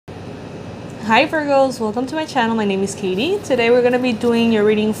Hi Virgos, welcome to my channel. My name is Katie. Today we're going to be doing your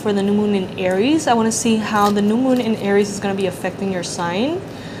reading for the new moon in Aries. I want to see how the new moon in Aries is going to be affecting your sign.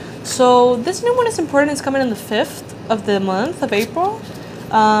 So this new moon is important. It's coming on the 5th of the month of April.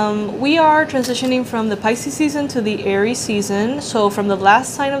 We are transitioning from the Pisces season to the Aries season. So from the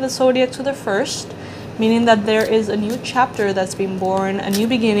last sign of the zodiac to the first, meaning that there is a new chapter that's being born, a new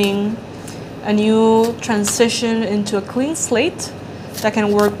beginning, a new transition into a clean slate that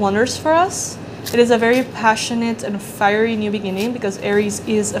can work wonders for us. It is a very passionate and fiery new beginning because Aries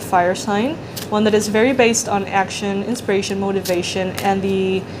is a fire sign, one that is very based on action, inspiration, motivation, and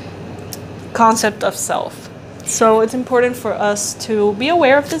the concept of self. So it's important for us to be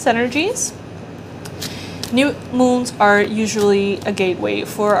aware of these energies. New moons are usually a gateway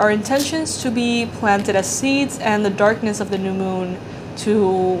for our intentions to be planted as seeds and the darkness of the new moon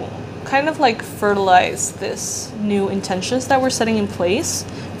to kind of like fertilize this new intentions that we're setting in place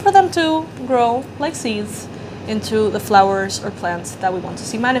for them to grow like seeds into the flowers or plants that we want to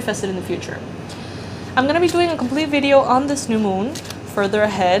see manifested in the future. I'm going to be doing a complete video on this new moon further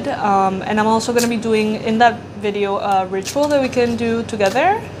ahead, and I'm also going to be doing in that video a ritual that we can do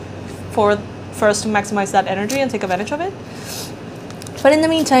together for us to maximize that energy and take advantage of it. But in the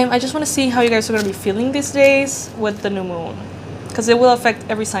meantime, I just want to see how you guys are going to be feeling these days with the new moon, because it will affect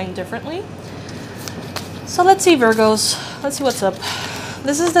every sign differently. So let's see, Virgos. Let's see what's up.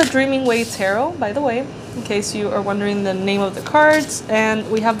 This is the Dreaming Way Tarot, by the way, in case you are wondering the name of the cards.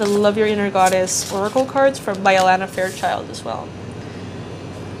 And we have the Love Your Inner Goddess Oracle cards by Alana Fairchild as well.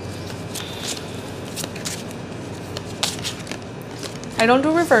 I don't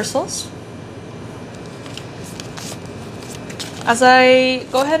do reversals. As I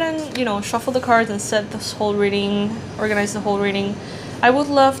go ahead and, shuffle the cards and set this whole reading, organize the whole reading, I would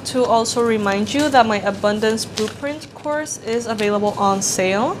love to also remind you that my Abundance Blueprint course is available on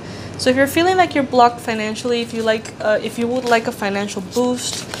sale. So if you're feeling like you're blocked financially, if you would like a financial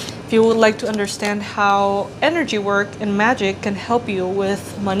boost, if you would like to understand how energy work and magic can help you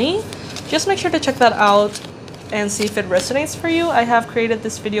with money, just make sure to check that out and see if it resonates for you. I have created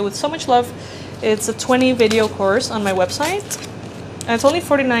this video with so much love. It's a 20 video course on my website. And it's only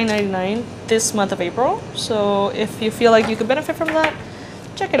 $49.99 this month of April. So if you feel like you could benefit from that,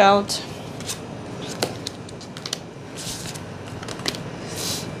 check it out.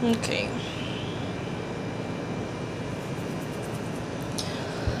 Okay.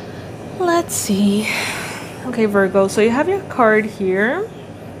 Let's see. Okay, Virgo, so you have your card here.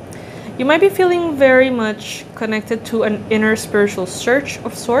 You might be feeling very much connected to an inner spiritual search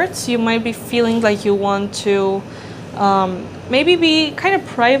of sorts. You might be feeling like you want to maybe be kind of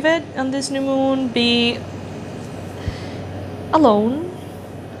private on this new moon, be alone,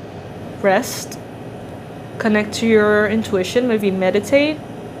 rest, connect to your intuition, maybe meditate,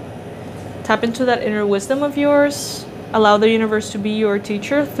 tap into that inner wisdom of yours, allow the universe to be your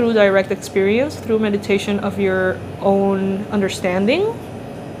teacher through direct experience, through meditation of your own understanding.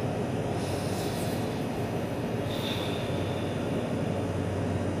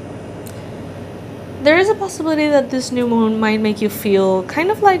 There is a possibility that this new moon might make you feel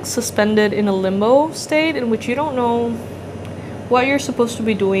kind of like suspended in a limbo state in which you don't know what you're supposed to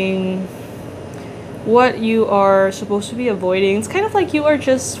be doing, what you are supposed to be avoiding. It's kind of like you are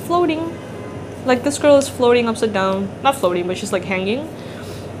just floating. Like this girl is floating upside down. Not floating, but she's like hanging.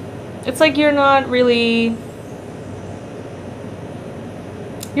 It's like you're not really...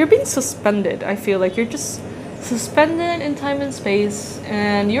 You're being suspended, I feel like. You're just suspended in time and space,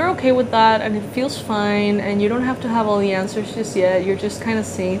 and you're okay with that, and it feels fine, and you don't have to have all the answers just yet. You're just kind of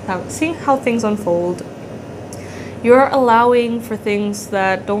seeing how things unfold. You're allowing for things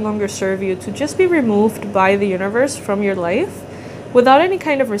that no longer serve you to just be removed by the universe from your life without any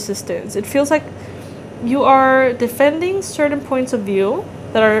kind of resistance. It feels like you are defending certain points of view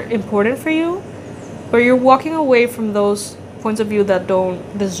that are important for you, but you're walking away from those points of view that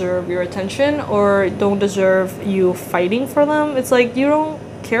don't deserve your attention or don't deserve you fighting for them. It's like you don't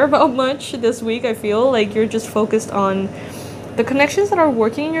care about much this week. I feel like you're just focused on the connections that are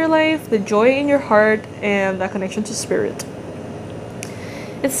working in your life, the joy in your heart, and that connection to spirit.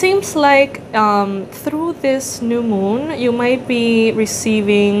 It seems like through this new moon, you might be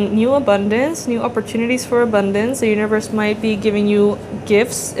receiving new abundance, new opportunities for abundance. The universe might be giving you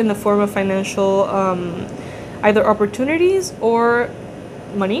gifts in the form of financial either opportunities or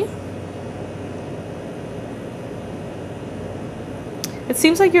money. It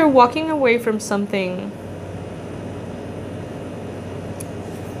seems like you're walking away from something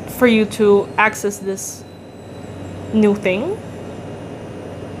for you to access this new thing.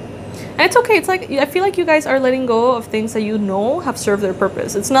 And it's okay. It's like, I feel like you guys are letting go of things that you know have served their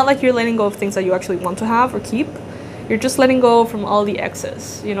purpose. It's not like you're letting go of things that you actually want to have or keep. You're just letting go from all the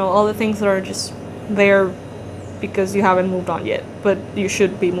excess, you know, all the things that are just there because you haven't moved on yet, but you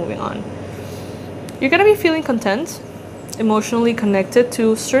should be moving on. You're gonna be feeling content, emotionally connected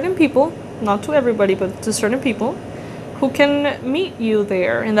to certain people, not to everybody, but to certain people who can meet you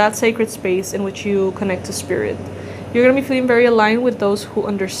there in that sacred space in which you connect to spirit. You're going to be feeling very aligned with those who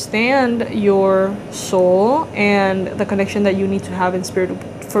understand your soul and the connection that you need to have in spirit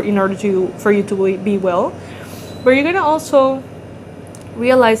in order for you to be well. But you're going to also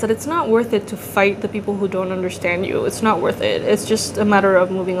realize that it's not worth it to fight the people who don't understand you. It's not worth it. It's just a matter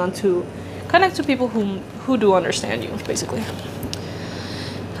of moving on to connect to people who do understand you, basically.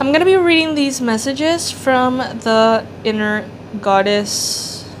 I'm going to be reading these messages from the Inner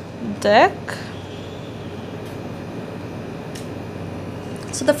Goddess deck.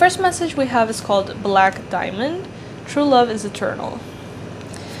 So the first message we have is called Black Diamond. True love is eternal.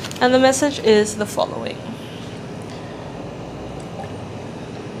 And the message is the following.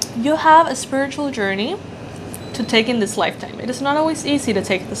 You have a spiritual journey to take in this lifetime. It is not always easy to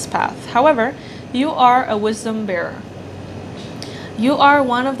take this path. However, you are a wisdom bearer. You are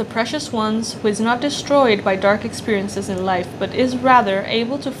one of the precious ones who is not destroyed by dark experiences in life, but is rather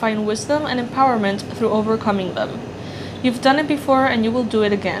able to find wisdom and empowerment through overcoming them. You've done it before and you will do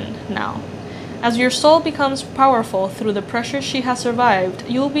it again now. As your soul becomes powerful through the pressure she has survived,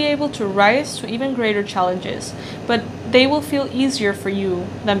 you will be able to rise to even greater challenges, but they will feel easier for you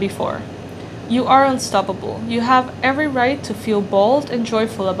than before. You are unstoppable. You have every right to feel bold and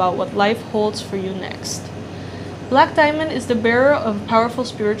joyful about what life holds for you next. Black Diamond is the bearer of powerful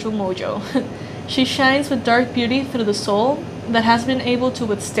spiritual mojo. She shines with dark beauty through the soul that has been able to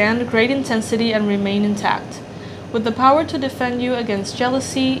withstand great intensity and remain intact. With the power to defend you against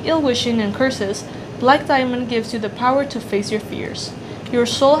jealousy, ill-wishing, and curses, Black Diamond gives you the power to face your fears. Your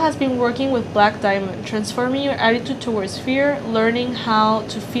soul has been working with Black Diamond, transforming your attitude towards fear, learning how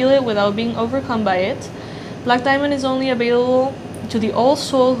to feel it without being overcome by it. Black Diamond is only available to the old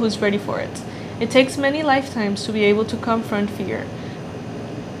soul who is ready for it. It takes many lifetimes to be able to confront fear.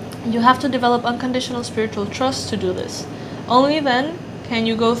 You have to develop unconditional spiritual trust to do this. Only then can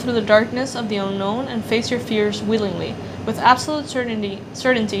you go through the darkness of the unknown and face your fears willingly, with absolute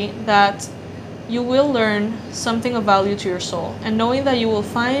certainty that you will learn something of value to your soul, and knowing that you will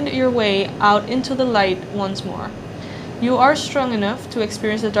find your way out into the light once more. You are strong enough to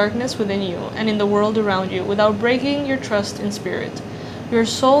experience the darkness within you and in the world around you without breaking your trust in spirit. Your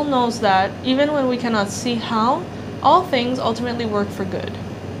soul knows that, even when we cannot see how, all things ultimately work for good.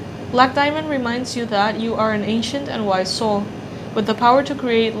 Black Diamond reminds you that you are an ancient and wise soul, with the power to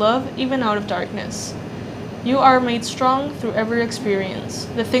create love even out of darkness. You are made strong through every experience.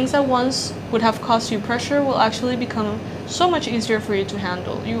 The things that once would have caused you pressure will actually become so much easier for you to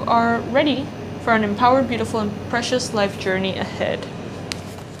handle. You are ready for an empowered, beautiful, and precious life journey ahead.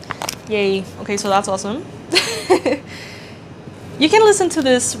 Yay. Okay, so that's awesome. You can listen to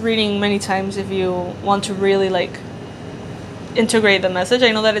this reading many times if you want to really like integrate the message.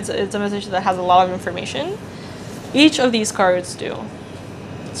 I know that it's a message that has a lot of information. Each of these cards do.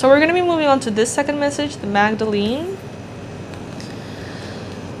 So we're going to be moving on to this second message, the Magdalene.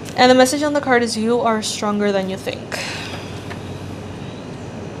 And the message on the card is, you are stronger than you think.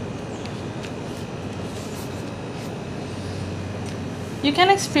 You can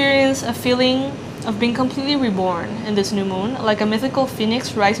experience a feeling of being completely reborn in this new moon, like a mythical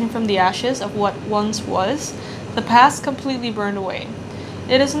phoenix rising from the ashes of what once was, the past completely burned away.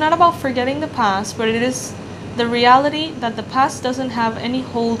 It is not about forgetting the past, but it is the reality that the past doesn't have any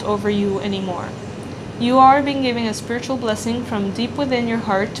hold over you anymore. You are being given a spiritual blessing from deep within your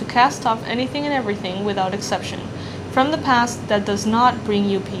heart to cast off anything and everything without exception from the past that does not bring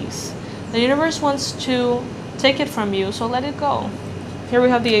you peace. The universe wants to take it from you, so let it go. Here we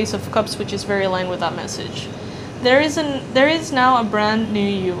have the Ace of Cups, which is very aligned with that message. There is now a brand new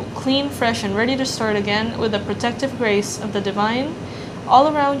you, clean, fresh, and ready to start again with the protective grace of the divine all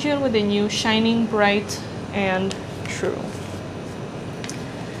around you and within you, shining bright and true.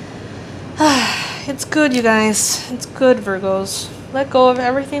 It's good, you guys. It's good, Virgos. Let go of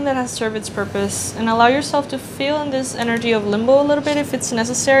everything that has served its purpose and allow yourself to feel in this energy of limbo a little bit if it's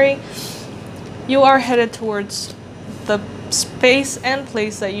necessary. You are headed towards the space and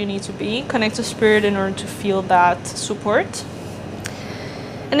place that you need to be. Connect to spirit in order to feel that support.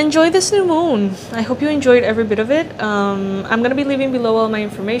 And enjoy this new moon. I hope you enjoyed every bit of it. I'm going to be leaving below all my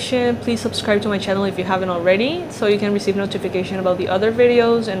information. Please subscribe to my channel if you haven't already, so you can receive notification about the other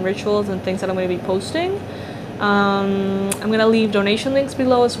videos and rituals and things that I'm going to be posting. I'm gonna leave donation links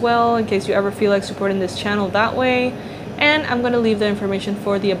below as well in case you ever feel like supporting this channel that way. And I'm gonna leave the information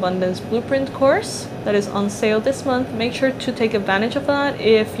for the Abundance Blueprint course that is on sale this month. Make sure to take advantage of that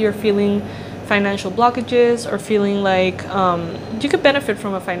if you're feeling financial blockages or feeling like you could benefit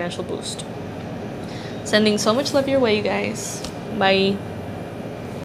from a financial boost. Sending so much love your way, you guys. Bye.